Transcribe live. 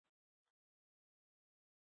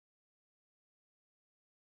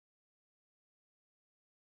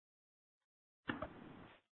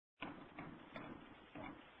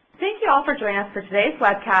Thank you all for joining us for today's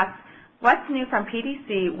webcast, What's New from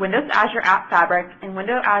PDC, Windows Azure AppFabric, and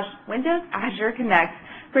Windows Azure Connect,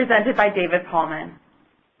 presented by David Pallman.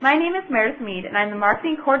 My name is Meredith Mead, and I'm the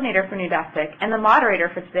Marketing Coordinator for Neudesic and the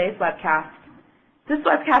moderator for today's webcast. This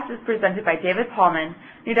webcast is presented by David Pallman,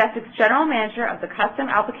 Neudesic's General Manager of the Custom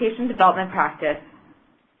Application Development Practice.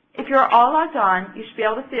 If you are all logged on, you should be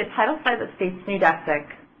able to see a title slide that states Neudesic.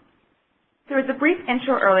 There was a brief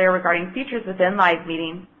intro earlier regarding features within Live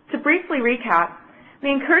Meeting. To briefly recap,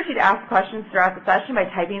 we encourage you to ask questions throughout the session by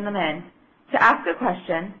typing them in. To ask a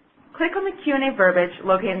question, click on the Q&A verbiage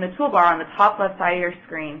located in the toolbar on the top left side of your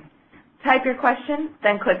screen. Type your question,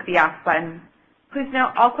 then click the Ask button. Please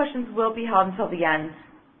note all questions will be held until the end.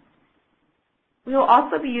 We will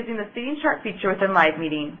also be using the seating chart feature within Live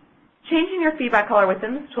Meeting. Changing your feedback color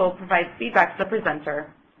within this tool provides feedback to the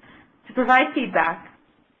presenter. To provide feedback,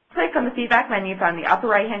 click on the feedback menu found in the upper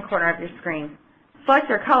right-hand corner of your screen. Select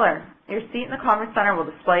your color. Your seat in the conference center will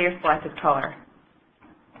display your selected color.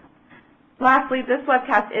 Lastly, this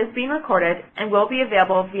webcast is being recorded and will be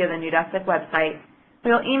available via the Neudesic website.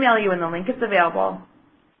 We will email you when the link is available.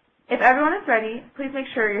 If everyone is ready, please make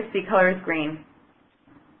sure your seat color is green.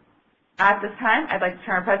 At this time, I'd like to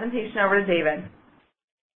turn our presentation over to David.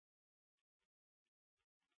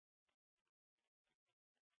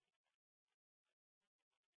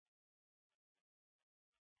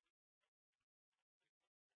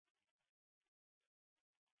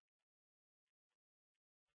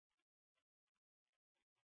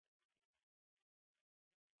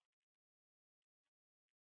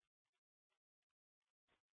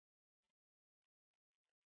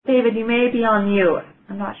 David, you may be on mute.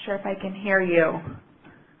 I'm not sure if I can hear you.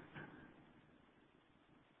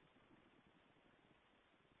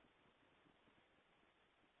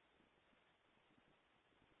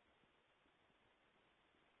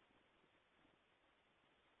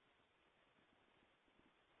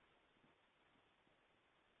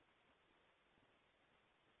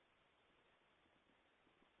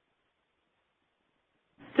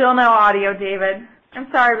 Still no audio, David. I'm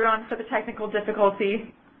sorry, everyone, for the technical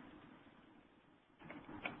difficulty.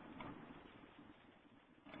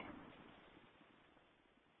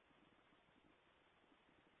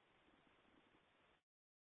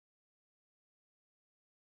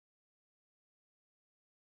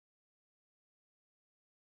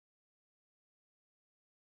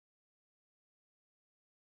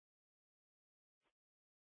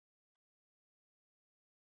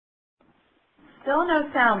 Still no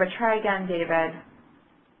sound, but try again, David.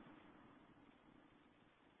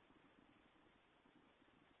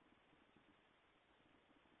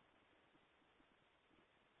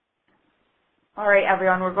 All right,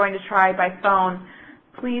 everyone, we're going to try by phone.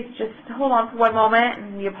 Please just hold on for one moment,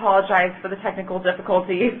 and we apologize for the technical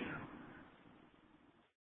difficulties.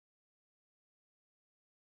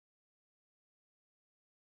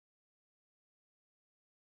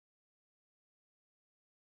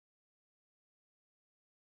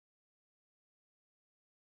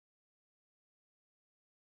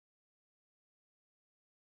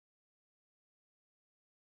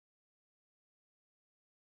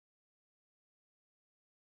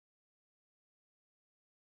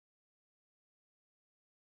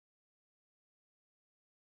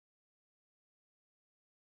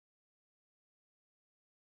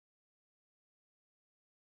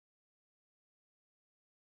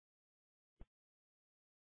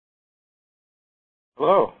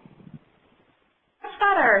 Hello. Much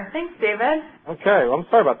better. Thanks, David. Okay. Well, I'm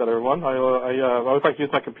sorry about that, everyone. I always like to use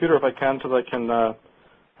my computer if I can so that I can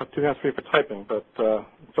have two hands free for typing, but it's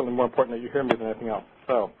certainly more important that you hear me than anything else.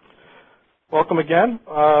 So, welcome again.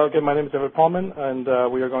 Again, my name is David Pallman, and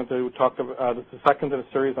we are going to talk about this is the second in a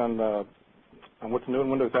series on what's new in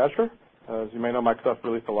Windows Azure. As you may know, Microsoft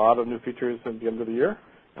released a lot of new features at the end of the year,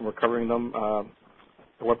 and we're covering them a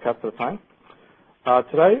webcast at a time.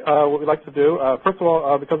 Today, what we'd like to do, first of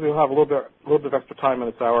all, because we have a little bit of extra time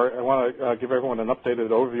in this hour, I want to give everyone an updated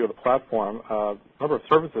overview of the platform. The number of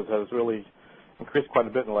services has really increased quite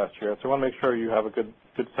a bit in the last year, so I want to make sure you have a good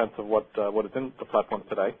sense of what is in the platform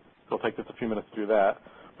today. So it'll take just a few minutes to do that.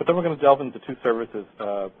 But then we're going to delve into two services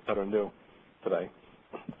that are new today.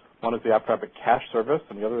 One is the AppFabric Cache service,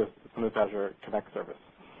 and the other is the Windows Azure Connect service.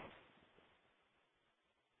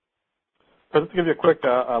 So just to give you a quick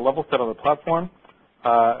level set on the platform,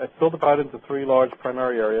 it's still divided into three large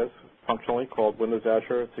primary areas, functionally, called Windows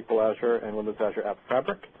Azure, SQL Azure, and Windows Azure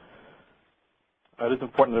AppFabric. It is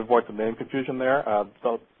important to avoid the name confusion there.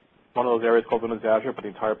 So one of those areas is called Windows Azure, but the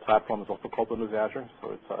entire platform is also called Windows Azure,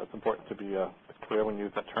 so it's important to be clear when you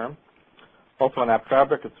use that term. Also on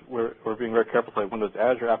AppFabric, we're being very careful to say Windows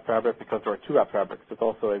Azure AppFabric because there are two AppFabrics. It's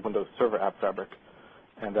also a Windows Server AppFabric,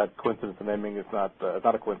 and that coincidence in naming is not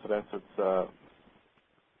a coincidence. It's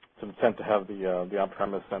an intent to have the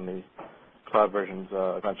on-premise and the cloud versions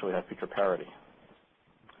eventually have feature parity.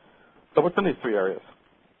 So what's in these three areas?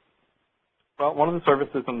 Well, one of the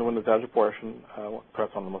services in the Windows Azure portion,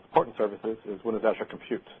 perhaps one of the most important services, is Windows Azure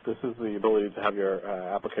Compute. This is the ability to have your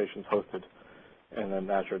applications hosted in an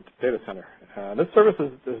Azure data center. This service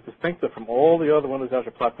is distinctive from all the other Windows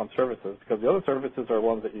Azure Platform services because the other services are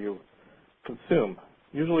ones that you consume,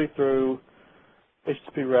 usually through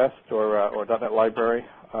HTTP REST or .NET Library.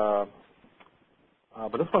 But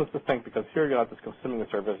this one is distinct because here you're not just consuming the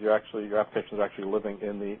service, your application is actually living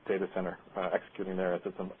in the data center, executing there as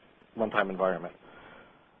it's a runtime environment.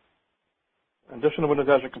 In addition to Windows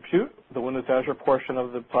Azure Compute, the Windows Azure portion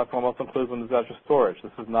of the platform also includes Windows Azure Storage.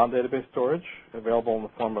 This is non-database storage, available in the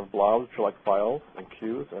form of blobs, which are like files and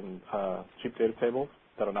queues and cheap data tables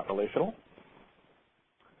that are not relational.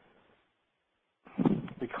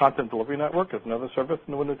 The Content Delivery Network is another service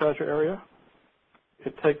in the Windows Azure area.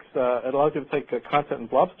 It allows you to take content and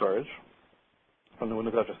blob storage from the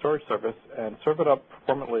Windows Azure Storage service and serve it up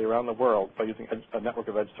performantly around the world by using a network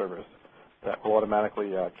of edge servers that will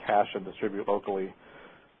automatically cache and distribute locally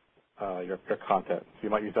your content. So you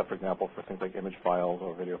might use that, for example, for things like image files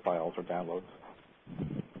or video files or downloads.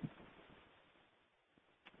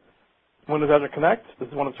 Windows Azure Connect, this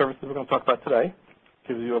is one of the services we're going to talk about today. It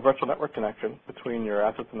gives you a virtual network connection between your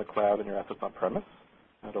assets in the cloud and your assets on-premise.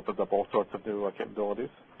 It opens up all sorts of new capabilities.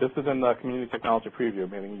 This is in the Community Technology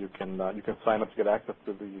Preview, meaning you can sign up to get access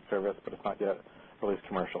to the service, but it's not yet released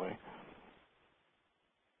commercially.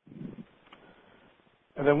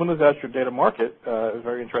 And then Windows Azure Data Market is a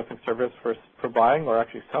very interesting service for buying or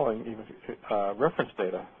actually selling even reference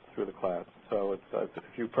data through the cloud. So if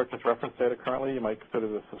you purchase reference data currently, you might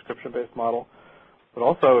consider this a subscription-based model. But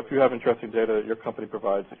also, if you have interesting data that your company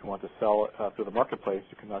provides that you want to sell through the marketplace,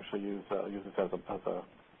 you can actually use this as a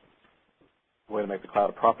way to make the cloud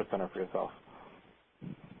a profit center for yourself.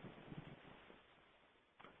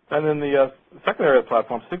 And in the second area of the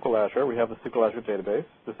platform, SQL Azure, we have the SQL Azure database.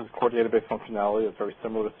 This is core database functionality. It's very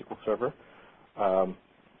similar to SQL Server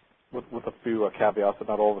with a few caveats, but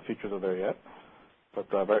not all the features are there yet, but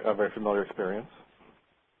a very familiar experience.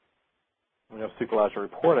 We have SQL Azure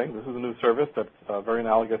Reporting. This is a new service that's very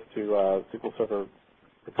analogous to SQL Server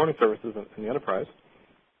reporting services in the enterprise.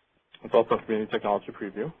 It's also a Community Technology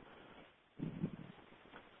Preview.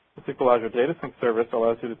 The SQL Azure Data Sync service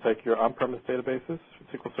allows you to take your on-premise databases,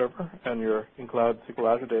 SQL Server, and your in-cloud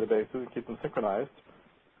SQL Azure databases and keep them synchronized.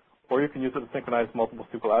 Or you can use it to synchronize multiple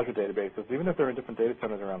SQL Azure databases, even if they're in different data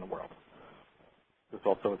centers around the world. This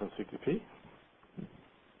also is in CTP.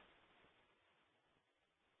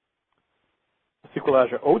 The SQL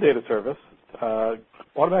Azure OData service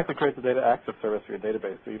automatically creates a data access service for your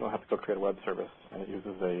database, so you don't have to go create a web service. And it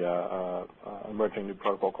uses a emerging new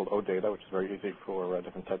protocol called OData, which is very easy for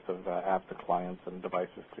different types of apps and clients and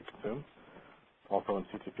devices to consume, also in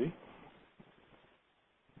CTP.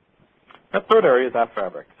 That third area is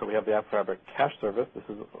AppFabric. So we have the AppFabric cache service. This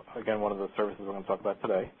is, again, one of the services we're going to talk about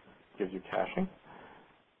today. It gives you caching.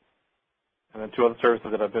 And then two other services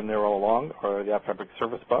that have been there all along are the AppFabric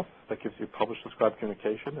Service Bus that gives you publish-subscribe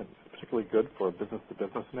communication, and it's particularly good for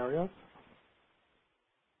business-to-business scenarios.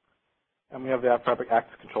 And we have the AppFabric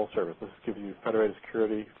Access Control Service. This gives you federated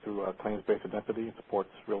security through claims-based identity. It supports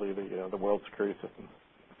really the world's security systems.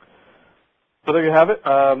 So there you have it.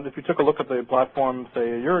 If you took a look at the platform, say,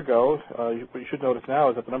 a year ago, what you should notice now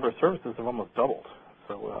is that the number of services have almost doubled.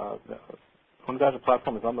 So the Windows Azure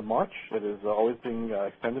platform is on the march. It is always being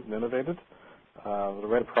extended and innovated. The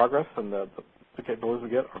rate of progress and the capabilities we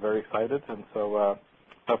get are very excited. And so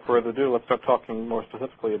without further ado, let's start talking more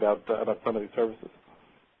specifically about some of these services.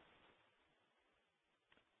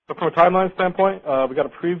 So from a timeline standpoint, we got a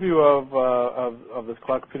preview of this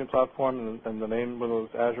cloud computing platform, and the name Windows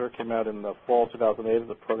Azure came out in the fall 2008 at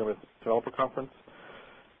the Programmers Developer Conference.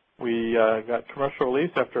 We got commercial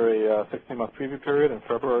release after a 16-month preview period in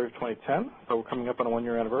February of 2010, so we're coming up on a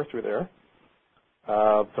one-year anniversary there.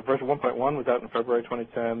 So version 1.1 was out in February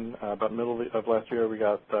 2010. About middle of last year, we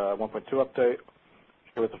got 1.2 update,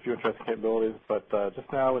 which gave us a few interesting capabilities. But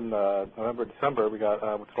just now in November, December, we got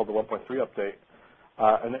what's called the 1.3 update.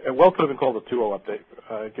 And it well could have been called a 2.0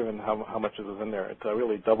 update, given how much is in there. It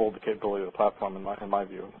really doubled the capability of the platform in my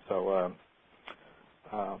view. So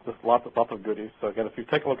just lots of goodies. So again, if you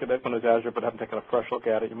take a look at Windows Azure but haven't taken a fresh look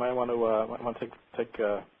at it, you might want to take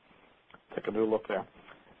a new look there.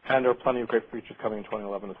 And there are plenty of great features coming in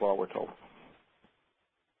 2011 as well, we're told.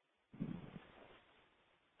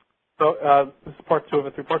 So this is part 2 of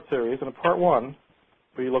a 3-part series. And in part 1,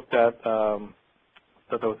 we looked at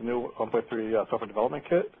that there was a new 1.3 software development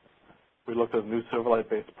kit. We looked at a new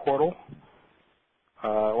Silverlight-based portal.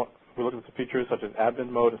 We looked at some features such as admin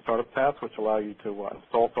mode and startup tasks, which allow you to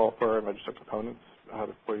install software and register components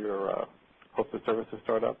for your hosted services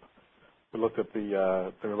startup. We looked at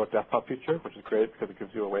the remote desktop feature, which is great because it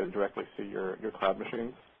gives you a way to directly see your cloud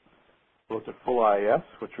machines. We looked at full IIS,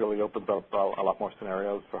 which really opens up a lot more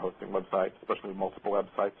scenarios for hosting websites, especially multiple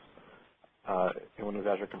websites in Windows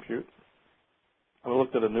Azure Compute. And we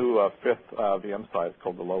looked at a new 5th VM size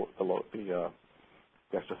called the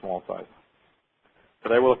extra small size.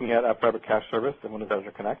 Today we're looking at AppFabric Cache Service and Windows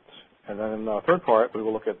Azure Connect. And then in the 3rd part, we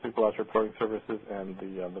will look at SQL Azure Reporting Services and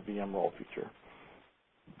the VM role feature.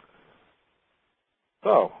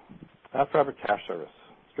 So, AppFabric Cache Service,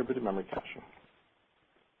 distributed memory caching.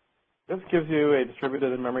 This gives you a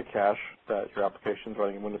distributed in-memory cache that your applications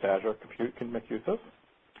running in Windows Azure Compute can make use of.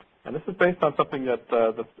 And this is based on something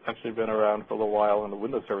that's actually been around for a little while on the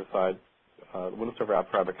Windows Server side. The Windows Server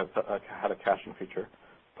AppFabric has had a caching feature,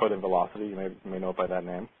 put in Velocity. You may know it by that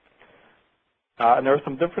name. And there are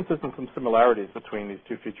some differences and some similarities between these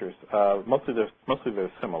two features. Mostly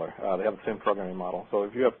they're similar. They have the same programming model. So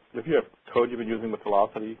if you have code you've been using with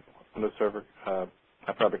Velocity, Windows Server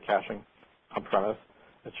AppFabric caching on-premise,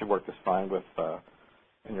 it should work just fine with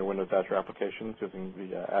in your Windows Azure applications using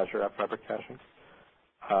the Azure AppFabric caching.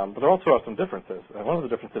 But there also are some differences. And one of the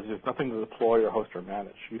differences is nothing to deploy or host or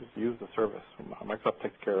manage. You just use the service. Microsoft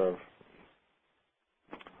takes care of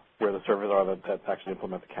where the servers are that actually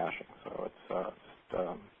implement the caching. So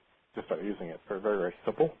it's just start using it. Very, very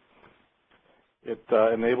simple. It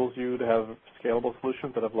enables you to have scalable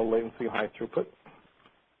solutions that have low latency and high throughput.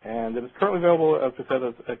 And it is currently available, as we said,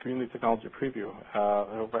 as a community technology preview.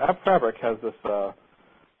 AppFabric has this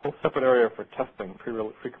whole separate area for testing,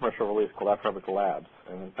 pre-commercial release called AppFabric Labs.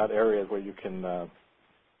 And that area is where you can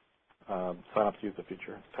sign up to use the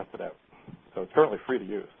feature, test it out. So it's currently free to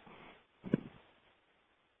use.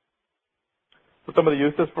 So some of the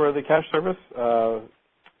uses for the cache service,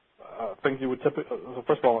 things you would typically, so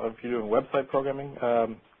first of all, if you're doing website programming,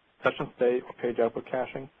 session state or page output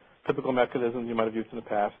caching, typical mechanisms you might have used in the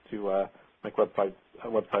past to make websites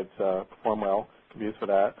perform well can be used for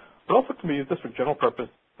that. But also can be used just for general purpose,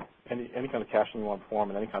 any kind of caching you want to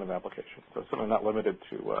perform in any kind of application. So it's certainly not limited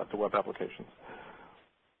to web applications.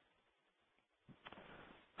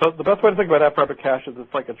 So the best way to think about AppFabric Cache is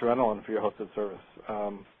it's like adrenaline for your hosted service.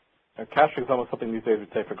 Caching is almost something these days we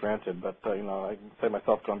take for granted, but I can say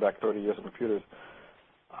myself going back 30 years in computers,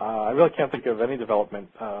 I really can't think of any development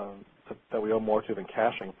that we owe more to than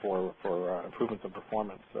caching for improvements in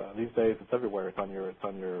performance. These days it's everywhere. It's on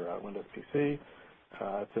your Windows PC,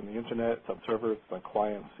 it's in the internet, it's on servers, it's on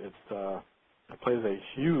clients. It plays a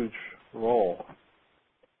huge role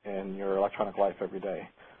in your electronic life every day,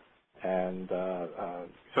 and you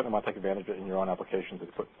certainly want to take advantage of it in your own applications that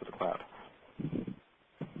you put into the cloud.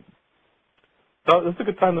 So this is a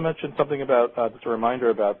good time to mention something about, just a reminder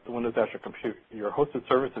about the Windows Azure Compute. Your hosted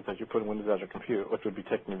services that you put in Windows Azure Compute, which would be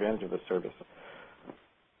taking advantage of this service,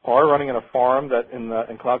 are running in a farm that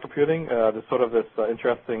in cloud computing, there's sort of this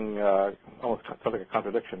interesting, almost sounds like a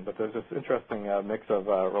contradiction, but there's this interesting mix of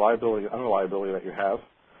reliability and unreliability that you have.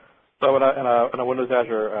 So in a Windows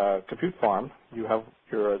Azure Compute farm, you have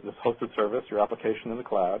this hosted service, your application in the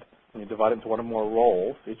cloud, and you divide it into one or more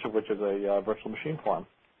roles, each of which is a virtual machine farm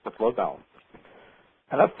that's load balanced.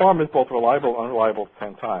 And that farm is both reliable and unreliable at the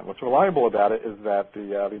same time. What's reliable about it is that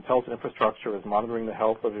the intelligent infrastructure is monitoring the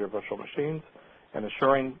health of your virtual machines and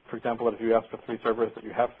ensuring, for example, that if you ask for 3 servers, that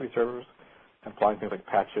you have 3 servers, and applying things like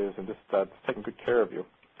patches and just taking good care of you.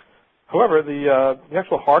 However, the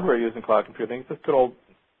actual hardware used in cloud computing is just good old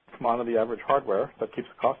commodity average hardware that keeps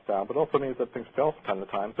the cost down, but also means that things fail from time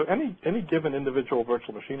to time. So any given individual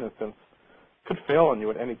virtual machine instance could fail on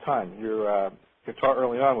you at any time. You're taught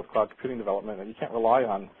early on with cloud computing development, and you can't rely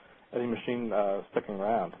on any machine sticking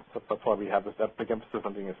around. So that's why we have this big emphasis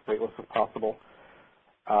on being as stateless as possible,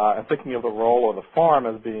 and thinking of the role of the farm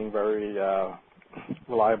as being very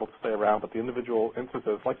reliable to stay around. But the individual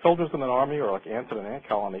instances, like soldiers in an army or like ants in an ant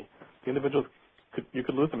colony, the individuals you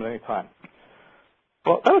could lose them at any time.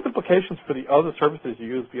 Well, that has implications for the other services you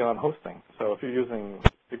use beyond hosting. So if you're using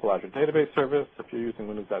SQL Azure Database Service, if you're using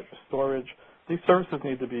Windows Azure Storage, these services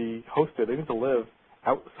need to be hosted. They need to live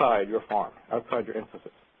outside your farm, outside your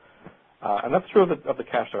instances. And that's true of the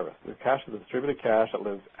cache service. The cache is a distributed cache that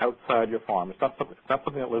lives outside your farm. It's not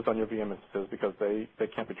something that lives on your VM instances because they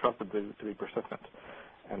can't be trusted to be persistent.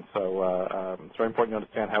 And so it's very important to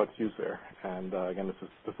understand how it's used there. And again,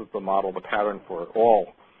 this is the model, the pattern for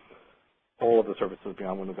all all of the services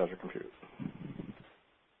beyond Windows Azure Compute.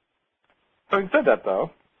 Having said that,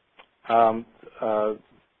 though,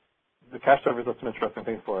 the cache servers does some interesting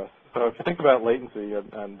things for us. So if you think about latency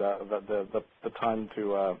and the time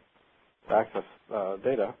to access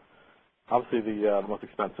data, obviously the most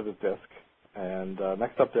expensive is disk. And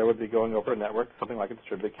next up there would be going over a network, something like a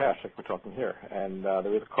distributed cache, like we're talking here. And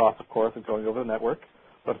there is a cost, of course, of going over the network,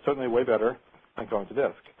 but it's certainly way better than going to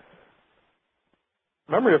disk.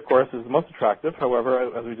 Memory, of course, is the most attractive.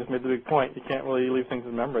 However, as we just made the big point, you can't really leave things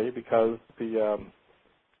in memory because the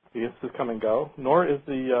instances come and go. Nor is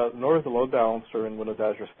the load balancer in Windows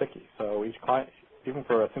Azure sticky. So each client, even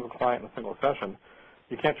for a single client in a single session,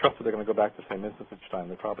 you can't trust that they're going to go back to the same instance each time.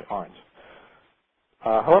 They probably aren't.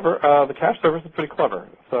 However, the cache service is pretty clever.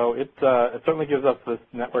 So it certainly gives us this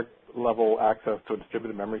network-level access to a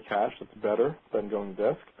distributed memory cache that's better than going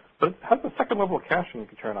to disk. But it has a second level of caching you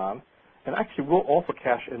can turn on, and actually will also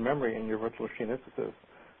cache in memory in your virtual machine instances.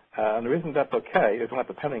 And the reason that's okay is we're not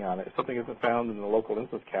depending on it. If something isn't found in the local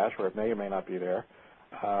instance cache, or it may or may not be there,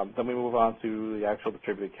 then we move on to the actual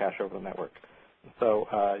distributed cache over the network. So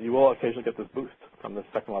you will occasionally get this boost from this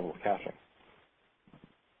second level of caching.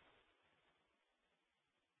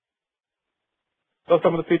 So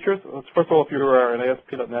some of the features, first of all, if you are an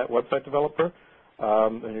ASP.NET website developer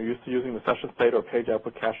and you're used to using the session state or page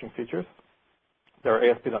output caching features, there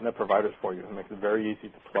are ASP.NET providers for you. It makes it very easy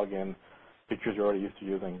to plug in features you're already used to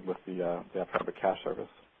using with the AppFabric cache service.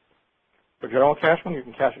 For general caching, you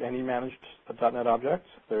can cache any managed .NET object.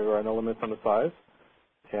 There are no limits on the size.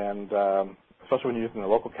 And especially when you're using the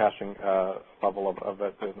local caching level of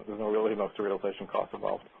it, there's really no serialization cost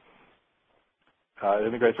involved. It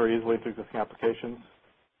integrates very easily into existing applications,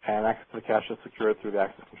 and access to the cache is secured through the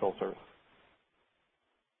access control service.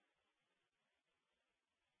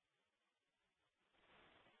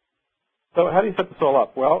 So how do you set this all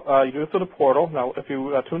up? Well, you do this through the portal. Now, if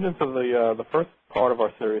you tuned into the first part of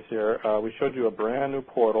our series here, we showed you a brand new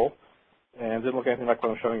portal, and it didn't look anything like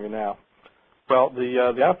what I'm showing you now. Well,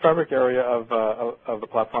 the AppFabric area of the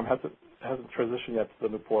platform hasn't transitioned yet to the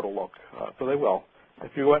new portal look, so they will.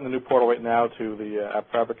 If you went in the new portal right now to the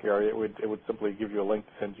AppFabric area, it would simply give you a link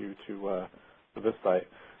to send you to this site.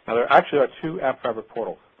 Now, there actually are two AppFabric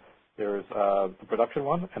portals. There's the production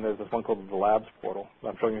one, and there's this one called the Labs portal.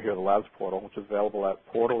 I'm showing you here the Labs portal, which is available at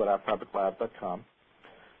portal.appfabriclabs.com.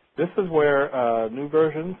 This is where new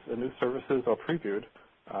versions and new services are previewed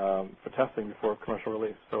for testing before commercial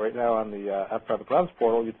release. So right now on the AppFabric Labs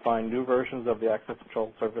portal, you'd find new versions of the access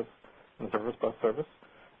control service and the service bus service,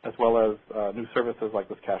 as well as new services like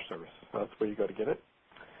this cache service. So that's where you go to get it.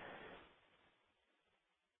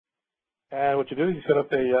 And what you do is you set up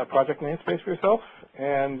a project namespace for yourself,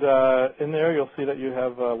 and in there you'll see that you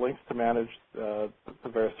have links to manage the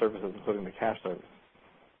various services, including the cache service.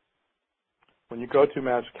 When you go to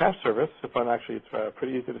manage cache service, you'll find actually it's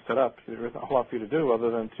pretty easy to set up. There isn't a whole lot for you to do other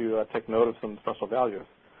than to take note of some special values.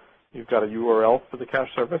 You've got a URL for the cache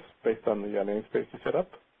service based on the namespace you set up.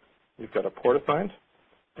 You've got a port assigned,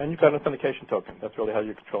 and you've got an authentication token. That's really how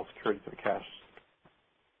you control security to the cache.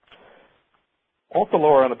 Also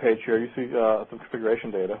lower on the page here, you see some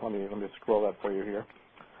configuration data. Let me scroll that for you here.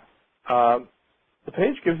 The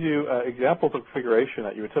page gives you examples of configuration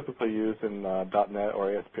that you would typically use in .NET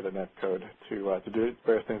or ASP.NET code to do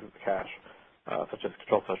various things with the cache, such as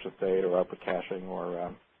control session state or output caching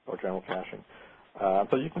or general caching.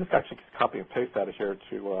 So you can just actually copy and paste that here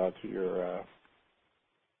to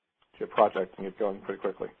your project and get going pretty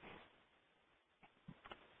quickly.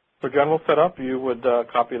 For general setup, you would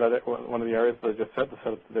copy that one of the areas that I just said to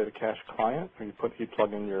set up the data cache client, where you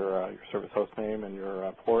plug in your service host name and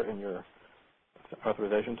your port and your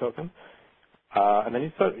authorization token, and then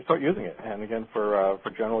you start using it. And again, for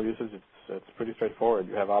general usage, it's pretty straightforward.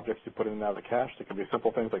 You have objects you put in and out of the cache. They can be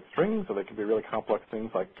simple things like strings, or they can be really complex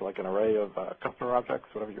things like an array of customer objects,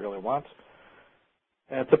 whatever you really want.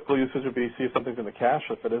 And typical usage would be see if something's in the cache.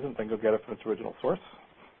 If it isn't, then go get it from its original source.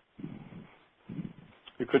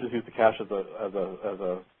 You could just use the cache as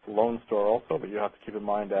a loan store also, but you have to keep in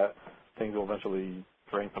mind that things will eventually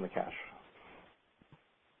drain from the cache.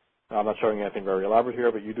 Now, I'm not showing you anything very elaborate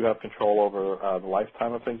here, but you do have control over the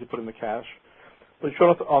lifetime of things you put in the cache. But you should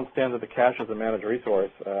also understand that the cache is a managed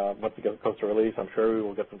resource. Once it gets close to release, I'm sure we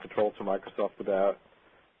will get some controls from Microsoft about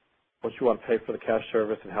what you want to pay for the cache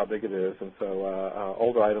service and how big it is. And so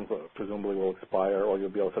older items presumably will expire, or you'll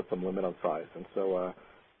be able to set some limit on size. And so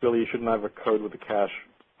really, you shouldn't have a code with the cache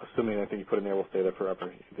assuming anything you put in there will stay there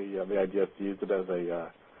forever. The idea is to use it as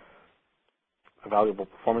a valuable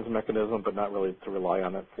performance mechanism, but not really to rely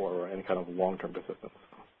on it for any kind of long-term persistence.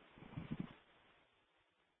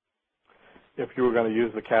 If you were going to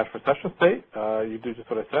use the cache for session state, you do just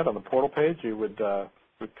what I said. On the portal page, you would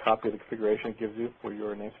copy the configuration it gives you for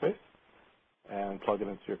your namespace and plug it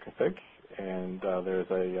into your config. And there's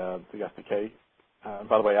the SDK.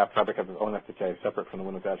 By the way, AppFabric has its own SDK separate from the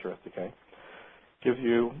Windows Azure SDK. Gives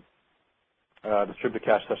you distributed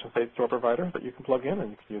cache session state store provider that you can plug in,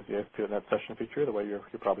 and you can use the ASP.NET session feature the way you're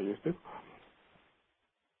probably used to.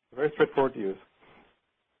 Very straightforward to use.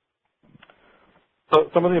 So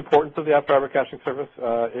some of the importance of the AppFabric caching service,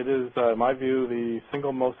 it is, in my view, the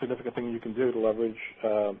single most significant thing you can do to leverage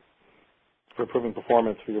for improving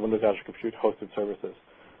performance for your Windows Azure Compute hosted services.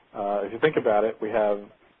 If you think about it, we have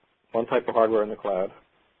one type of hardware in the cloud.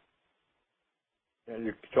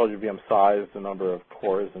 You control your VM size, the number of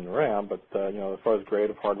cores, and the RAM, but as far as grade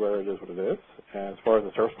of hardware, it is what it is. And as far as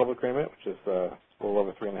the service level agreement, which is a little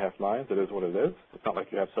over 3.5 nines, it is what it is. It's not like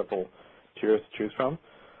you have several tiers to choose from.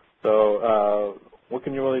 So what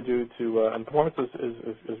can you really do to, and performance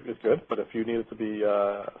is good, but if you need it to be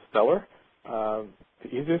stellar, the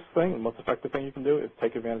easiest thing, the most effective thing you can do is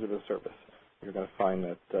take advantage of this service. You're going to find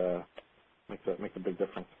that makes a big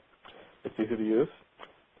difference. It's easy to use.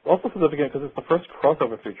 Also significant because it's the first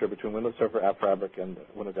crossover feature between Windows Server AppFabric and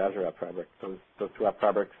Windows Azure AppFabric. Those two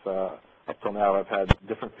AppFabrics up till now have had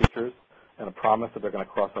different features and a promise that they're going to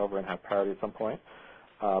cross over and have parity at some point.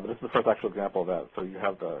 But this is the first actual example of that. So you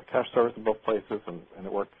have the cache service in both places, and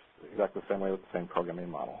it works exactly the same way with the same programming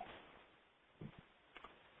model.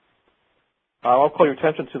 I'll call your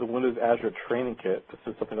attention to the Windows Azure Training Kit. This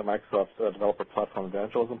is something that Microsoft's Developer Platform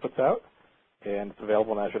Evangelism puts out, and it's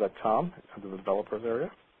available on Azure.com under the developers area.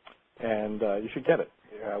 And you should get it.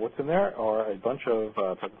 What's in there are a bunch of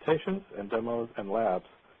presentations and demos and labs,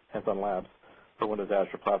 hands-on labs for Windows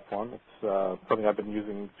Azure Platform. It's something I've been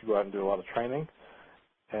using to go out and do a lot of training,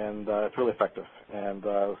 and it's really effective. And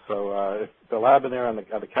if the lab in there on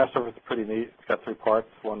the cache service is pretty neat. It's got 3 parts.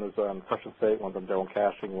 One is on session state, one's on general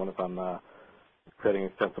caching, one is on creating an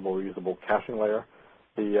extensible, reusable caching layer.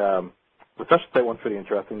 The session state one's pretty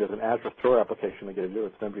interesting. There's an Azure Store application they give you.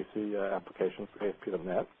 It's an MVC application for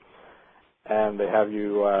ASP.NET. And they have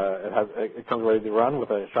you, it comes ready to run with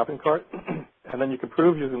a shopping cart. And then you can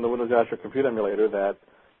prove using the Windows Azure Compute Emulator that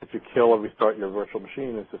if you kill or restart your virtual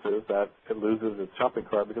machine instances, that it loses its shopping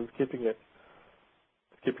cart because it's keeping it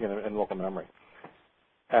in local memory.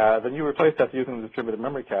 Then you replace that using the distributed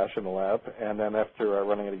memory cache in the lab, and then after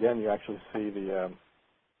running it again, you actually see the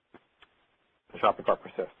shopping cart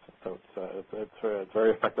persist. So it's a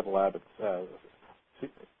very effective lab.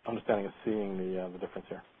 It's understanding and seeing the difference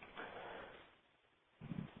here.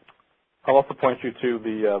 I'll also point you to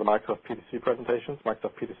the Microsoft PTC presentations,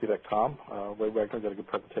 MicrosoftPTC.com. Ray Wagner did a good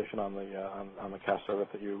presentation on the cache service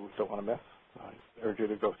that you don't want to miss. I urge you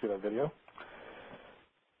to go see that video.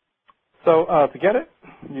 So to get it,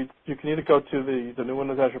 you can either go to the new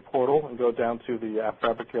Windows Azure portal and go down to the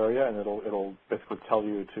AppFabric area, and it'll basically tell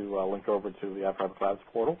you to link over to the AppFabric Labs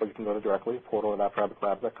portal, or you can go to directly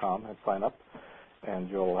portal@appfabriclabs.com and sign up,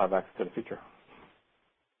 and you'll have access to the feature.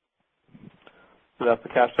 So that's the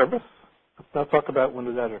cache service. Let's now talk about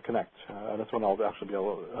Windows Azure Connect. This one I'll actually be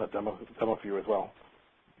able to demo for you as well.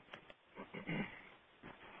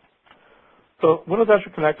 So Windows Azure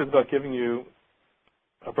Connect is about giving you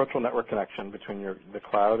a virtual network connection between the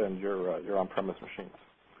cloud and your on-premise machines.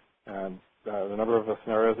 And the number of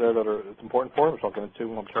scenarios there that it's important for, which I'll get into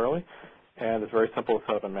momentarily, and it's very simple to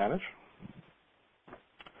set up and manage.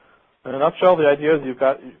 In a nutshell, the idea is you've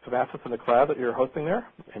got some assets in the cloud that you're hosting there,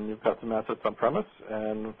 and you've got some assets on-premise,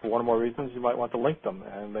 and for one or more reasons, you might want to link them,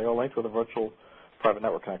 and they are linked with a virtual private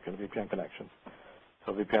network connection, VPN connection.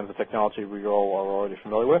 So VPN is a technology we all are already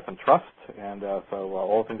familiar with and trust, and so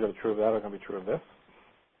all the things that are true of that are going to be true of this.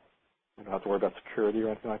 You don't have to worry about security or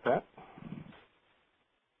anything like that.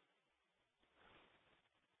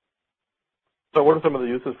 So what are some of the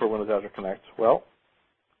uses for Windows Azure Connect? Well,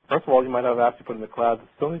 first of all, you might have apps you put in the cloud that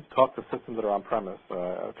still need to talk to systems that are on-premise.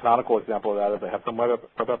 A canonical example of that is they have some web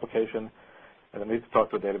application and it needs to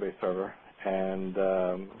talk to a database server. And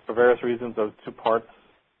for various reasons, those 2 parts,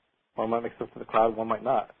 one might make sense to the cloud, one might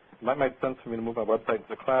not. It might make sense for me to move my website to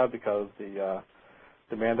the cloud because the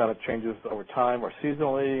demand on it changes over time or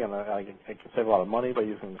seasonally, and I can save a lot of money by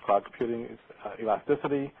using the cloud computing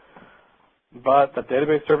elasticity. But the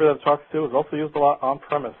database server that it talks to is also used a lot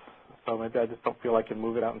on-premise. So maybe I just don't feel I can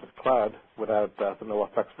move it out into the cloud without some ill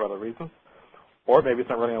effects for other reasons. Or maybe it's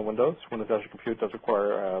not running on Windows. Windows Azure Compute does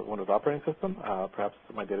require a Windows operating system. Perhaps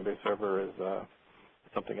my database server is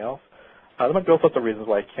something else. There might be all sorts of reasons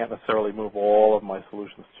why I can't necessarily move all of my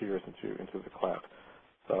solutions tiers into the cloud.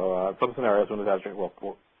 So some scenarios Windows Azure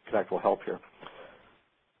Connect will help here.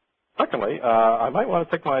 Secondly, I might want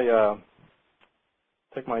to take my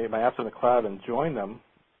take my apps in the cloud and join them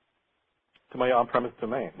to my on-premise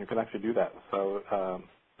domain. You can actually do that. So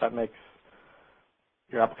that makes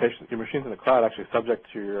your application, your machines in the cloud actually subject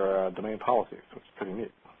to your domain policies, which is pretty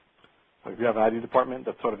neat. So if you have an IT department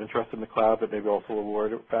that's sort of interested in the cloud, but maybe also a little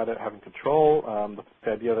worried about it having control,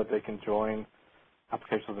 the idea that they can join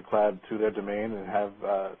applications in the cloud to their domain and have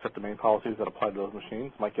set domain policies that apply to those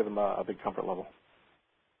machines might give them a big comfort level.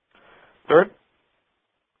 Third,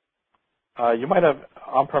 you might have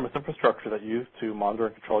on-premise infrastructure that you use to monitor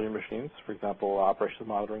and control your machines, for example, operations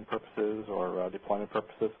monitoring purposes or deployment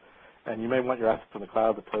purposes, and you may want your assets in the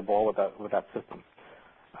cloud to play ball with that system.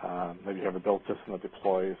 Maybe you have a build system that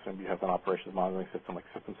deploys, maybe you have an operations monitoring system like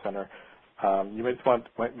System Center. You may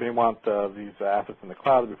want these assets in the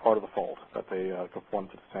cloud to be part of the fold, that they conform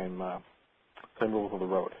to the same rules of the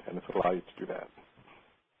road, and this would allow you to do that.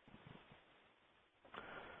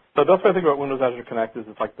 So the best way to think about Windows Azure Connect is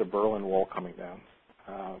it's like the Berlin Wall coming down.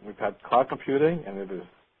 We've had cloud computing, and it is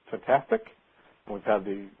fantastic. And we've had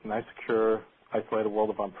the nice, secure, isolated world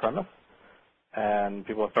of on-premise. And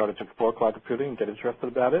people have started to explore cloud computing and get interested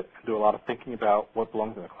about it, and do a lot of thinking about what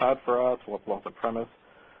belongs in the cloud for us, what belongs on-premise.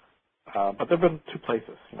 But there have been two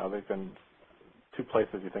places. They've been two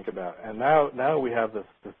places you think about. And now we have this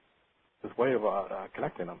way of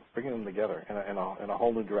connecting them, bringing them together in a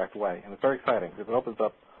whole new direct way. And it's very exciting because it opens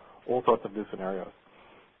up all sorts of new scenarios.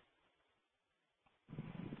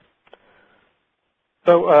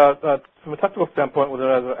 So from a technical standpoint with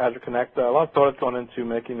Azure Connect, a lot of thought has gone into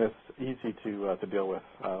making this easy to deal with.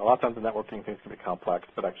 A lot of times the networking things can be complex,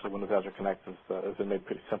 but actually Windows Azure Connect has been made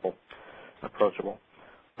pretty simple and approachable.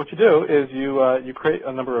 What you do is you create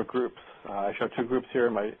a number of groups. I show two groups here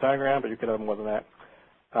in my diagram, but you can have more than that.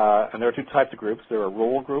 And there are two types of groups. There are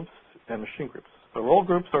role groups and machine groups. So role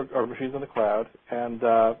groups are machines in the cloud, and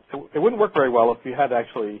it wouldn't work very well if you had to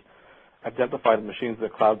actually identify the machines in the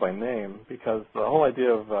cloud by name, because the whole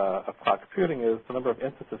idea of cloud computing is the number of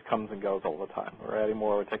instances comes and goes all the time. We're adding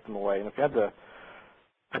more, we take them away, and if you had to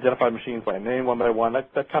identify machines by name one by one, that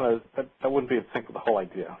wouldn't be in sync with the whole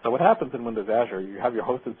idea. So what happens in Windows Azure, you have your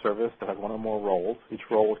hosted service that has one or more roles. Each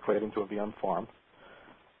role is created into a VM farm.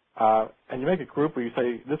 And you make a group where you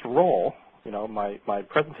say, this role, my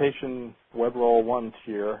presentation web role 1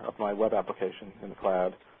 tier of my web application in the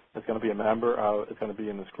cloud is going to be a member, it's going to be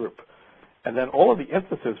in this group. And then all of the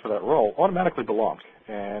instances for that role automatically belong.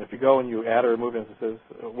 And if you go and you add or remove instances,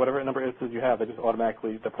 whatever number of instances you have, they're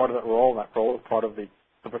part of that role, and that role is part of the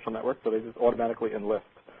virtual network, so they just automatically enlist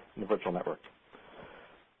in the virtual network.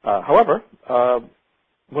 However,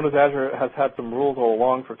 Windows Azure has had some rules all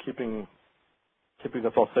along for keeping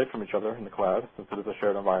us all safe from each other in the cloud, since it is a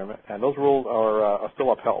shared environment, and those rules are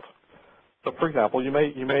still upheld. So, for example, you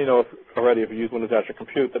may know already if you use Windows Azure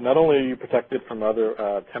Compute that not only are you protected from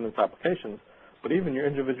other tenants' applications, but even your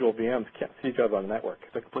individual VMs can't see each other on the network.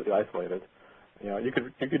 They're completely isolated. You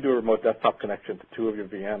could do a remote desktop connection to two of your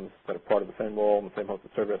VMs that are part of the same role and the same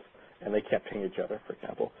hosted service, and they can't ping each other, for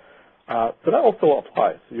example. So that also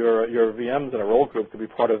applies. Your VMs in a role group could be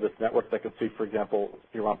part of this network that can see, for example,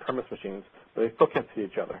 your on-premise machines, but they still can't see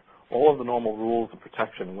each other. All of the normal rules of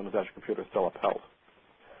protection in Windows Azure Compute are still upheld.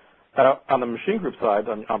 On the machine group side,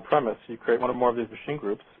 on-premise, you create one or more of these machine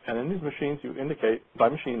groups, and in these machines you indicate by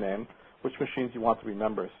machine name which machines you want to be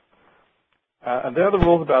members. And there the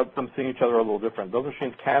rules about them seeing each other are a little different. Those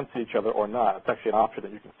machines can see each other or not. It's actually an option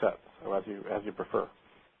that you can set, so as you prefer.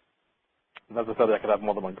 And as I said, I could have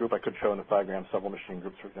more than one group. I could show in this diagram several machine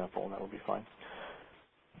groups, for example, and that would be fine.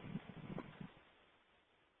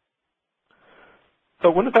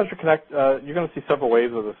 So Windows Azure Connect, you're going to see several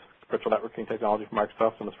ways of this virtual networking technology from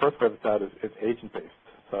Microsoft, and the first way of that is agent-based.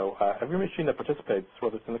 So every machine that participates,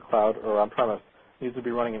 whether it's in the cloud or on-premise, needs to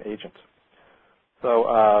be running an agent.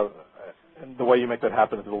 So the way you make that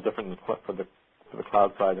happen is a little different for the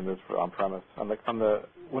cloud side than it is for on-premise. On the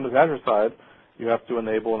Windows Azure side, you have to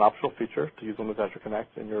enable an optional feature to use Windows Azure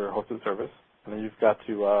Connect in your hosted service, and then you've got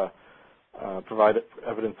to provide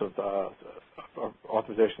evidence of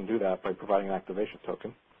authorization to do that by providing an activation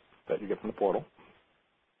token that you get from the portal.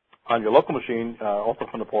 On your local machine, also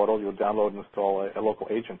from the portal, you'll download and install a local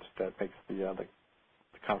agent that makes the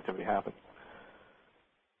connectivity happen.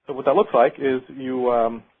 So what that looks like is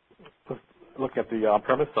you look at the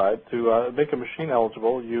on-premise side. To make a machine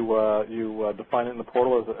eligible, you define it in the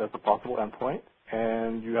portal as a possible endpoint,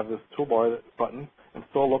 and you have this toolbar button,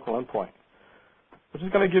 install local endpoint, which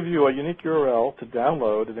is going to give you a unique URL to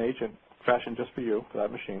download an agent fashioned just for you, for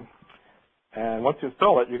that machine. And once you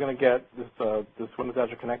install it, you're going to get this Windows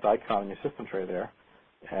Azure Connect icon in your system tray there.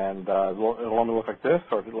 And it'll only look like this,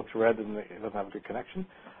 or if it looks red, then it doesn't have a good connection.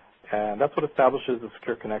 and that's what establishes a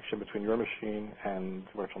secure connection between your machine and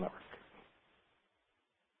the virtual network.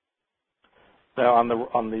 Now, on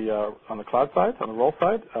the cloud side, on the role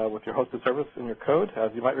side, with your hosted service in your code, as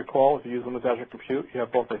you might recall, if you use Windows Azure Compute, you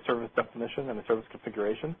have both a service definition and a service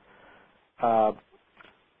configuration.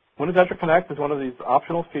 Windows Azure Connect is one of these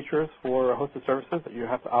optional features for hosted services that you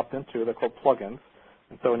have to opt into. They're called plugins.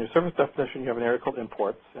 And so in your service definition, you have an area called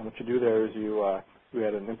imports. And what you do there is you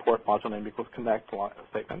add an import module name equals connect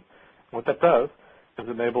statement. And what that does is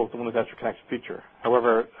it enables the Windows Azure Connect feature.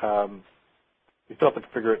 However, you still have to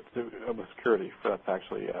configure it with security for that to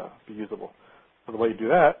actually be usable. So the way you do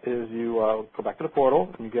that is you go back to the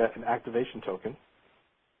portal and you get an activation token.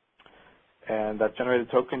 And that generated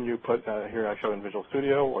token you put, here I show in Visual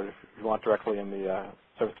Studio, or if you want directly in the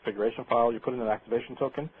service configuration file, you put in an activation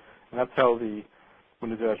token. And that's how the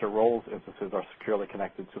Windows Azure Roles instances are securely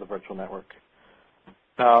connected to the virtual network.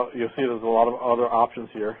 Now, you'll see there's a lot of other options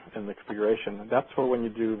here in the configuration. And that's for when you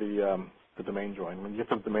do the domain join. When you get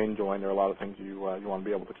to the domain join, there are a lot of things you want to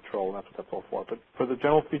be able to control, and that's what that's all for. But for the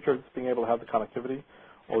general feature of being able to have the connectivity,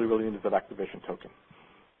 all you really need is that activation token.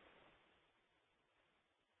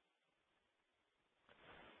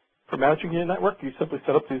 For managing your network, you simply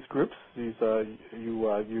set up these groups. You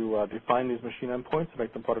define these machine endpoints to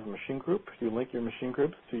make them part of a machine group. You link your machine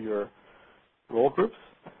groups to your role groups,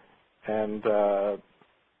 and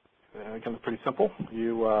again, it's pretty simple.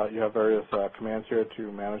 You have various commands here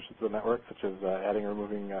to manage the network, such as adding or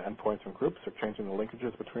removing endpoints from groups or changing the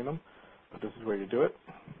linkages between them. But this is where you do it.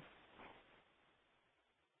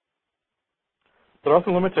 There are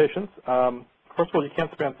some limitations. First of all, you can't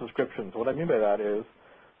span subscriptions. What I mean by that is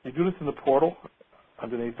you do this in the portal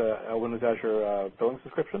underneath a Windows Azure billing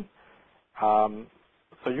subscription.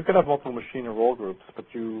 So you could have multiple machine and role groups, but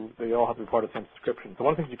they all have to be part of the same subscription. So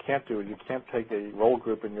one of the things you can't do is you can't take a role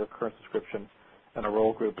group in your current subscription and a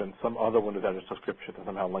role group in some other Windows Azure subscription and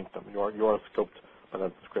somehow link them. You are scoped by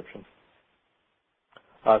that subscription.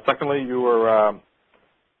 Secondly, for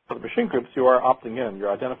the machine groups, you are opting in.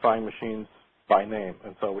 You're identifying machines by name.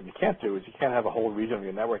 And so what you can't do is you can't have a whole region of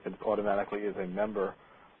your network that automatically is a member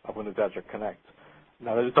of Windows Azure Connect.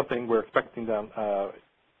 Now, that is something we're expecting down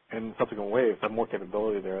in subsequent waves to have more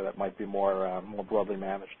capability there that might be more broadly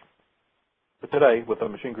managed. But today, with a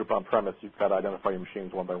machine group on-premise, you've got to identify your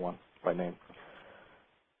machines one by one by name.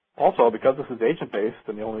 Also, because this is agent-based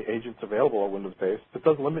and the only agents available are Windows-based, it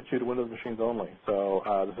does limit you to Windows machines only. So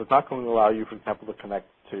this is not going to allow you, for example, to connect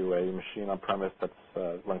to a machine on-premise that's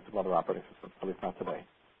running some other operating system, at least not today.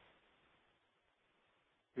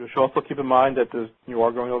 You should also keep in mind that you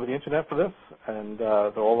are going over the Internet for this, and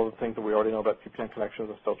all of the things that we already know about VPN connections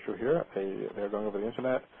are still true here. They're going over the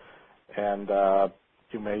Internet, and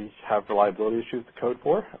you may have reliability issues to code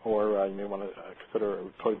for, or you may want to consider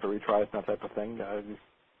coding for retries and that type of thing.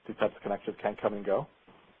 These types of connections can come and go.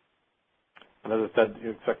 And as I said,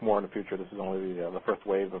 you expect more in the future. This is only the first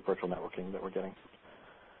wave of virtual networking that we're getting.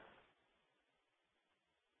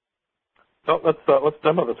 So let's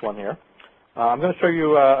demo this one here. I'm going to show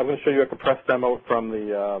you a compressed demo from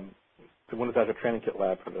the Windows Azure Training Kit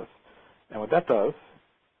lab for this. And what that does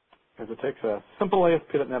is it takes a simple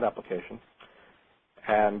ASP.NET application,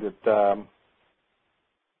 and it's a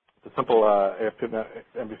simple ASP.NET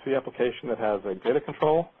MVC application that has a data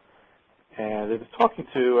control, and it is talking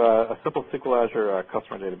to a simple SQL Azure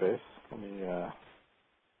customer database. Let me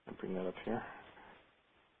bring that up here.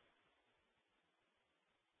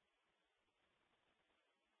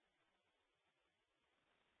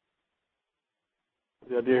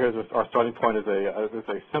 The idea here is our starting point is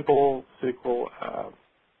a simple SQL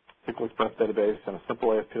Express database and a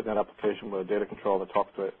simple ASP.NET application with a data control that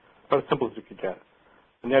talks to it, about as simple as you could get.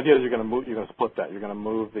 And the idea is you're going to split that. You're going to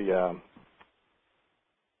move the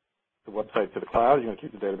website to the cloud. You're going to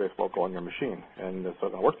keep the database local on your machine, and so it's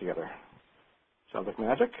going to work together. Sounds like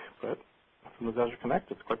magic, but from the Azure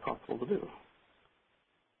Connect, it's quite possible to do.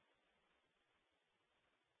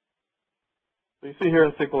 So you see here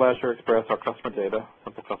in SQL Azure Express our customer data,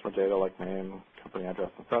 simple customer data like name, company address,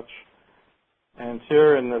 and such. And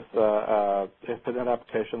here in this ASP.NET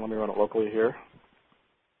application, let me run it locally here.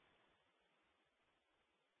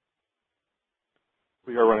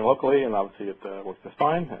 We are running locally, and obviously it works just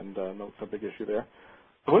fine, and no big issue there.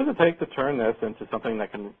 So what does it take to turn this into something that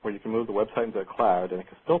where you can move the website into the cloud, and it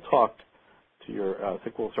can still talk to your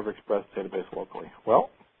SQL Server Express database locally? Well,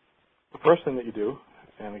 the first thing that you do,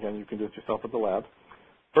 and again, you can do it yourself at the lab.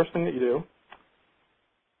 First thing that you do,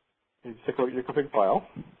 you take a look at your config file,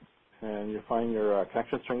 and you find your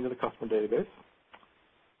connection string to the customer database,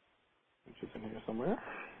 which is in here somewhere.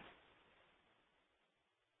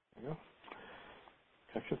 There you go.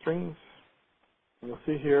 Connection strings. And you'll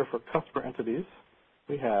see here for customer entities,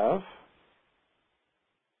 we have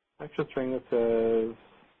an extra string that says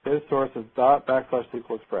data source is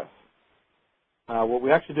 ./SQL Express. Now, what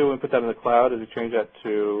we actually do when we put that in the cloud is we change that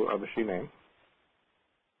to a machine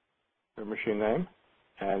name,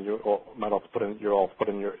 and you might also put in your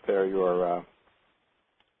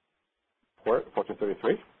port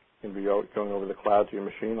 1433. You can be going over the cloud to your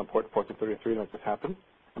machine on port 1433 to make this happen.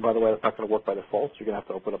 And by the way, that's not going to work by default, so you're going to have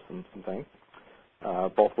to open up some things.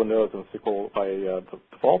 Both Windows and SQL by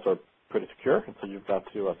default are pretty secure, and so you've got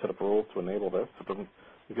to set up rules to enable this.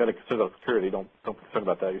 You've got to consider security. Don't be concerned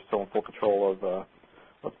about that. You're still in full control of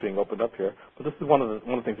what's being opened up here. But this is one of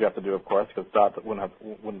the things you have to do, of course, because dot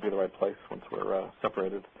wouldn't be the right place once we're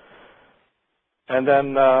separated. And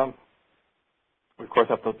then we, of course,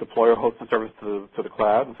 have to deploy or host the service to the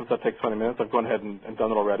cloud. And since that takes 20 minutes, I've gone ahead and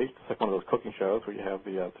done it already. It's like one of those cooking shows where you have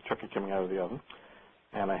the turkey coming out of the oven.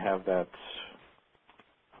 And I have that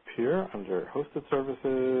up here under hosted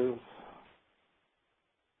services,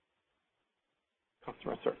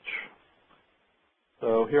 customer search.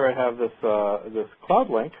 So here I have this cloud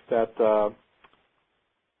link that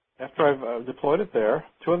after I've deployed it there,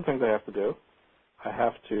 two other things I have to do. I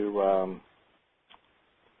have to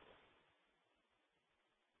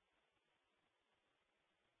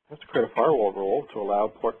create a firewall rule to allow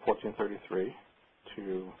port 1433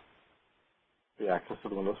 to be accessed to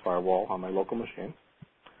the Windows firewall on my local machine.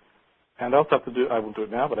 And I also have to do, I won't do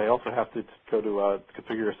it now, but I also have to go to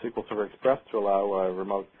configure SQL Server Express to allow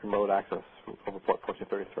remote access over port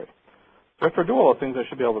 1433. So after I do all those things, I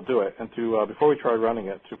should be able to do it. And before we try running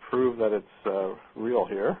it, to prove that it's real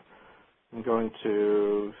here, I'm going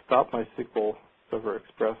to stop my SQL Server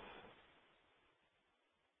Express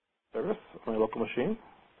service on my local machine.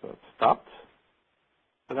 So it's stopped.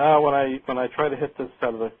 So now when I try to hit this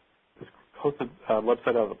out of this hosted website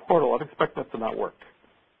out of the portal, I'd expect that to not work.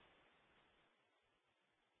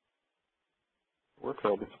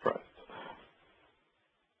 I'll be surprised.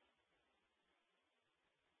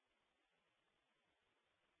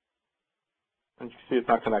 And you can see it's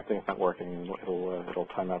not connecting, it's not working, and it'll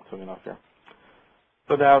time out soon enough here.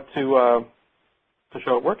 So now to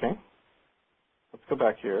show it working, let's go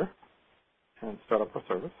back here and start up our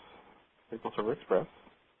service, SQL Server Express.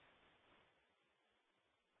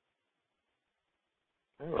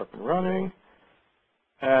 Okay, we're up and running.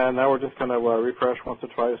 And now we're just going to refresh once or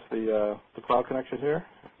twice the cloud connection here.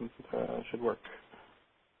 It should work.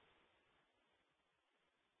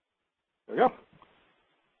 There we go.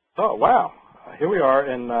 So wow, here we are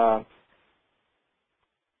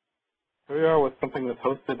with something that's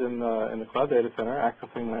hosted in the cloud data center,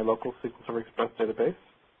 accessing my local SQL Server Express database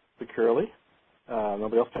securely.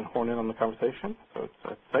 Nobody else can horn in on the conversation, so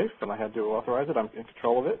it's safe. And I had to authorize it. I'm in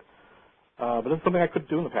control of it. But this is something I couldn't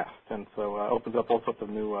do in the past, and so it opens up all sorts of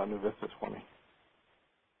new vistas for me.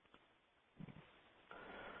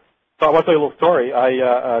 So I want to tell you a little story.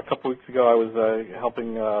 A couple weeks ago, I was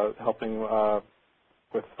helping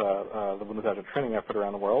with the Windows Azure training effort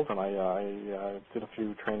around the world, and I did a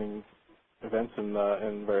few training events in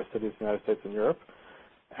various cities in the United States and Europe,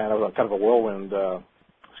 and I was on kind of a whirlwind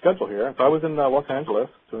schedule here. And so I was in Los Angeles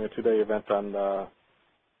doing a 2-day event on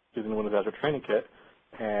using the Windows Azure training kit.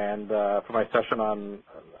 And for my session on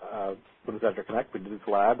Windows Azure Connect, we did this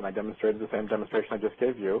lab, and I demonstrated the same demonstration I just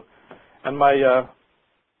gave you. And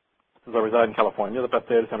since I reside in California, the best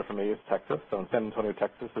data center for me is Texas. So in San Antonio,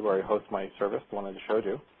 Texas is where I host my service, the one I just showed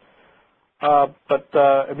you. But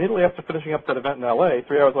immediately after finishing up that event in LA,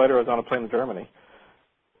 3 hours later, I was on a plane to Germany.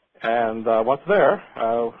 And once there,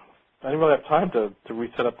 I didn't really have time to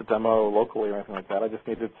reset up the demo locally or anything like that. I just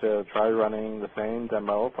needed to try running the same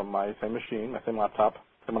demo from my same machine, my same laptop,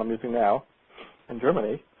 the one I'm using now in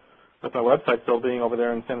Germany, with my website still being over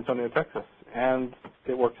there in San Antonio, Texas, and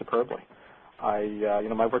it worked superbly.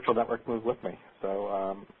 My virtual network moved with me,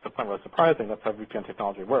 so that's not really surprising. That's how VPN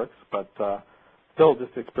technology works, but still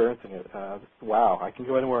just experiencing it. Wow, I can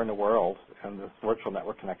go anywhere in the world, and this virtual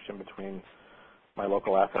network connection between my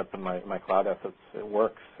local assets and my cloud assets, it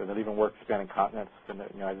works, and it even works spanning continents, and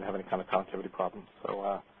I didn't have any kind of connectivity problems.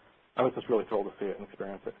 So I was just really thrilled to see it and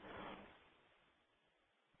experience it.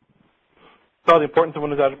 So the importance of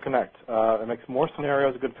Windows Azure Connect. It makes more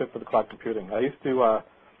scenarios a good fit for the cloud computing. I used to,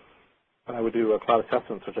 when I would do cloud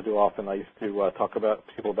assessments, which I do often, I used to talk about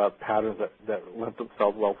people about patterns that lent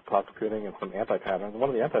themselves well to cloud computing and some anti-patterns. One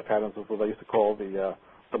of the anti-patterns was what I used to call the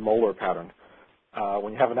molar pattern.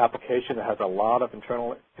 When you have an application that has a lot of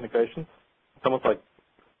internal integrations, it's almost like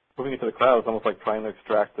moving it to the cloud is almost like trying to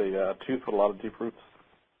extract a tooth with a lot of deep roots.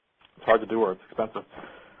 It's hard to do or it's expensive.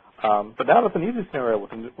 But now it's an easy scenario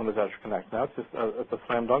with Windows Azure Connect. Now it's a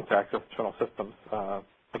slam dunk to access internal systems.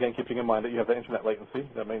 Again, keeping in mind that you have the internet latency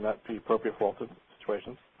that may not be appropriate for all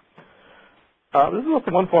situations. This is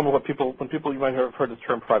also one form of what when people you might have heard the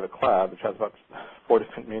term private cloud, which has about 4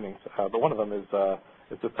 different meanings. But one of them is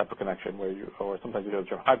this type of connection where or sometimes you hear the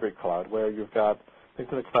term hybrid cloud, where you've got things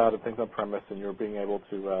in the cloud and things on premise, and you're being able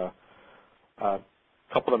to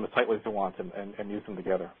couple them as tightly as you want and use them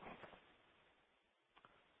together.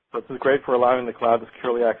 So this is great for allowing the cloud to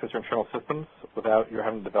securely access your internal systems without you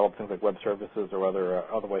having to develop things like web services or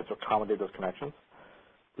other ways to accommodate those connections.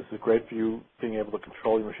 This is great for you being able to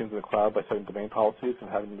control your machines in the cloud by setting domain policies and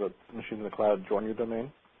having the machines in the cloud join your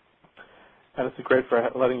domain. And this is great for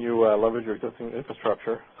letting you leverage your existing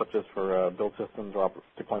infrastructure, such as for build systems, or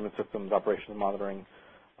deployment systems, operations monitoring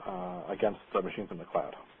against machines in the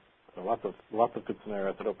cloud. So lots of good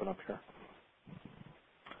scenarios that open up here.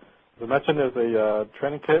 As I mentioned, there's a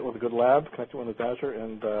training kit with a good lab connected to Windows Azure,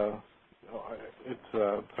 and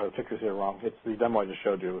sorry, the picture's here wrong. It's the demo I just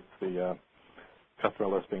showed you. It's the customer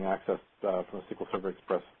list being accessed from the SQL Server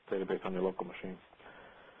Express database on your local machine.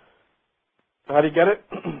 So how do you get it?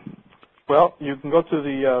 Well, you can go to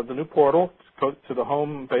the new portal, go to the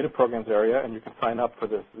Home Beta Programs area, and you can sign up for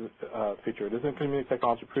this feature. It is in Community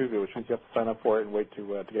Technology Preview, which means you have to sign up for it and wait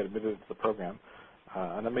to get admitted into the program.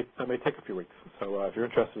 And that may take a few weeks. So if you're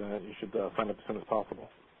interested in it, you should sign up as soon as possible.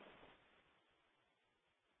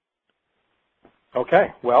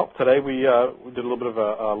 Okay, well, today we did a little bit of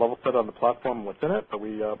a level set on the platform and what's in it, but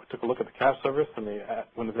we took a look at the cache service and the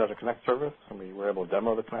Windows Azure Connect service, and we were able to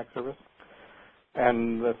demo the Connect service.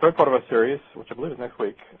 And the third part of our series, which I believe is next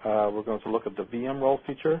week, we're going to look at the VM role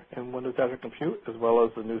feature in Windows Azure Compute, as well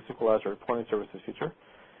as the new SQL Azure Reporting Services feature.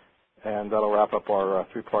 And that'll wrap up our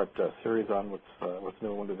three-part series on what's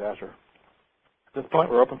new in Windows Azure. At this point,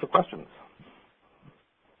 we're open for questions.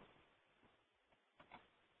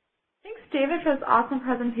 Thanks, David, for this awesome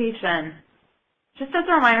presentation. Just as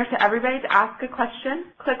a reminder to everybody to ask a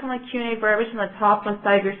question, click on the Q&A verbiage on the top left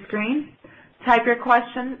side of your screen, type your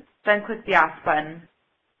question, then click the Ask button.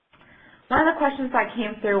 One of the questions that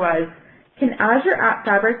came through was, can Azure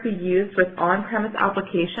AppFabric be used with on-premise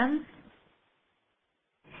applications?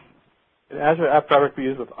 Can Azure AppFabric be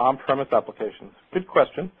used with on-premise applications? Good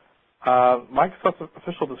question. Microsoft's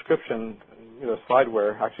official description,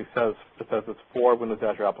 slideware, actually says it's for Windows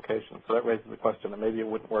Azure applications. So that raises the question that maybe it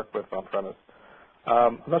wouldn't work with on-premise.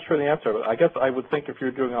 I'm not sure the answer, but I guess I would think if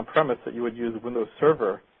you're doing on-premise that you would use Windows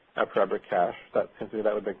Server AppFabric cache. That seems to me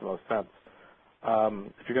that would make the most sense.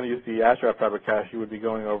 If you're going to use the Azure AppFabric cache, you would be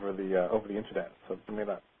going over the internet. So to me,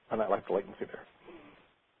 I not like the latency there.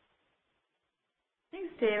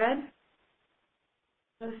 Thanks, David.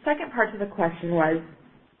 The second part of the question was,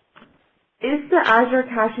 is the Azure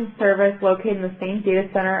caching service located in the same data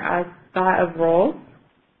center as that of roles?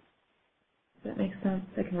 Does that make sense?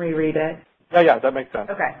 I can reread it. Yeah, that makes sense.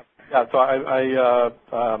 Okay. Yeah, so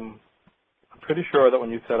I'm pretty sure that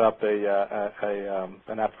when you set up an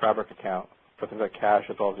AppFabric account for things like cache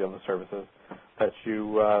as well as the other services, that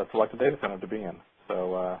you select a data center to be in.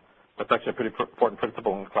 So that's actually a pretty important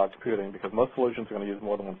principle in cloud computing because most solutions are going to use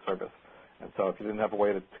more than one service. And so if you didn't have a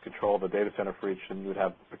way to control the data center for each, then you would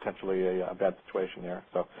have potentially a bad situation there.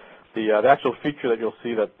 So the actual feature that you'll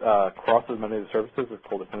see that crosses many of the services is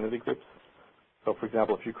called affinity groups. So for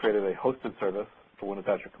example, if you created a hosted service for Windows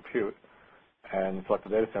Azure Compute and you select the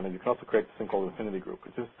data center, you can also create this thing called an affinity group.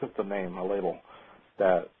 It's just a name, a label,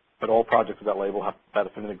 but all projects with that label, that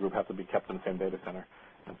affinity group have to be kept in the same data center.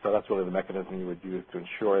 And so that's really the mechanism you would use to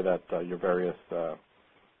ensure that your various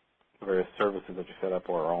services that you set up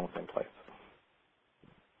are all in the same place.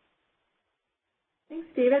 Thanks,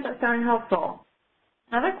 David. That sounded helpful.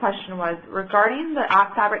 Another question was, regarding the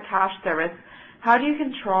AppFabric cache service, how do you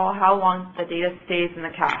control how long the data stays in the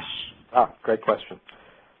cache? Great question.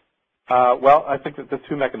 Well, I think that there's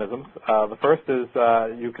two mechanisms. The first is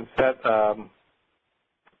you can set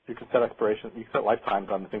expiration, you can set lifetimes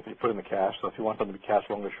on the things that you put in the cache. So if you want them to be cached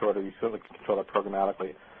longer or shorter, you certainly can control that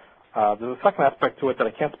programmatically. There's a second aspect to it that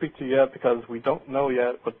I can't speak to yet because we don't know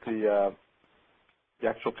yet what the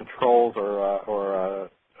actual controls or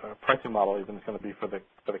pricing model even is going to be for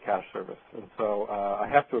the cache service. And so I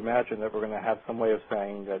have to imagine that we're going to have some way of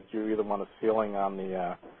saying that you either want a ceiling on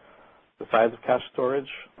the size of cache storage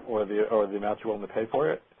or the amount you're willing to pay for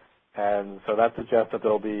it. And so that suggests that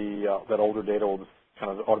there'll be that older data will just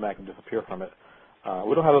kind of automatically disappear from it.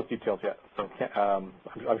 We don't have those details yet, so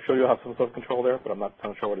I'm sure you'll have some sort of control there, but I'm not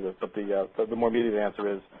kind of sure what it is. But the more immediate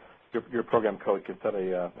answer is your program code can set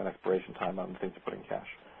an expiration time on the things you put in cache.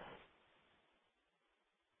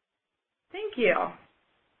 Thank you.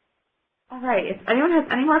 All right, if anyone has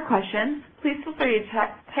any more questions, please feel free to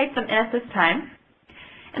type them in at this time.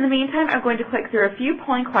 In the meantime, I'm going to click through a few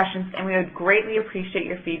polling questions, and we would greatly appreciate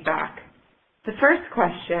your feedback. The first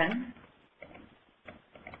question: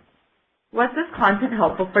 was this content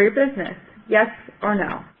helpful for your business? Yes or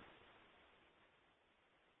no?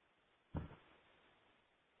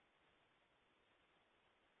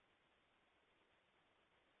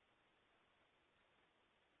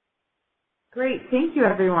 Great, thank you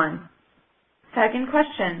everyone. Second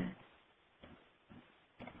question: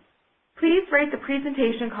 please rate the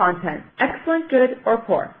presentation content, excellent, good, or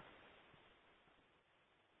poor.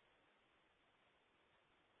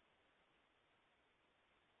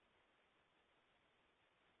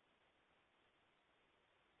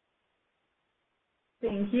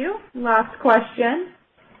 Thank you. Last question: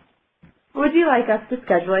 would you like us to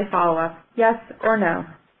schedule a follow-up? Yes or no?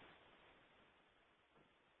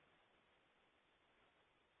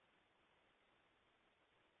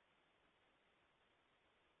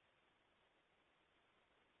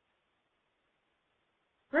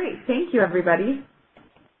 Great. Thank you, everybody.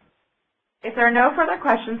 If there are no further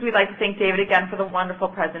questions, we'd like to thank David again for the wonderful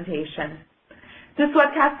presentation. This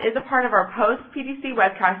webcast is a part of our post-PDC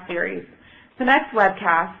webcast series. The next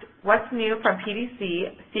webcast, What's New from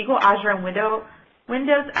PDC, SQL, Azure, and Windows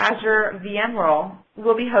Azure VM Role,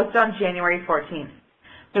 will be hosted on January 14th.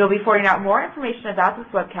 We will be forwarding out more information about this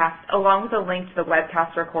webcast along with a link to the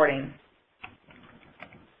webcast recording.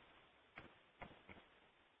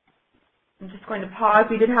 I'm just going to pause.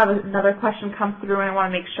 We did have another question come through, and I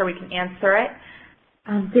want to make sure we can answer it.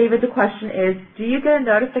 David, the question is, do you get a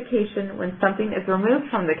notification when something is removed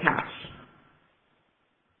from the cache?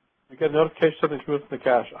 We get a notification something's moved from the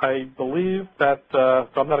cache. I believe that, so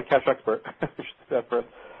I'm not a cache expert. I should say that first.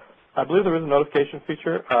 I believe there is a notification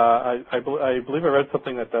feature. I believe I read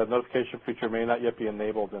something that the notification feature may not yet be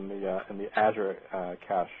enabled in the Azure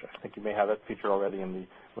cache. I think you may have that feature already in the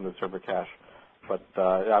Windows Server cache. But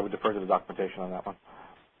I would defer to the documentation on that one.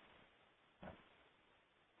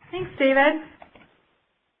 Thanks, David.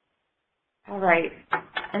 All right.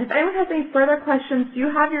 And if anyone has any further questions, do you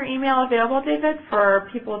have your email available, David, for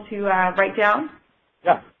people to write down?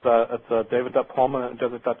 Yeah, it's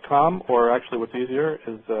david.pallman@neudesic.com, or actually what's easier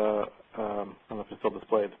is, I don't know if it's still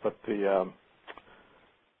displayed, but the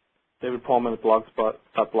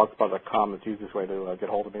davidpallman@blogspot.com is the easiest way to get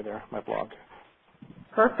hold of me there, my blog.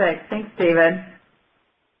 Perfect. Thanks, David.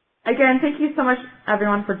 Again, thank you so much,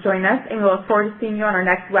 everyone, for joining us, and we look forward to seeing you on our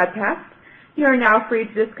next webcast. You are now free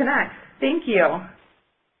to disconnect. Thank you.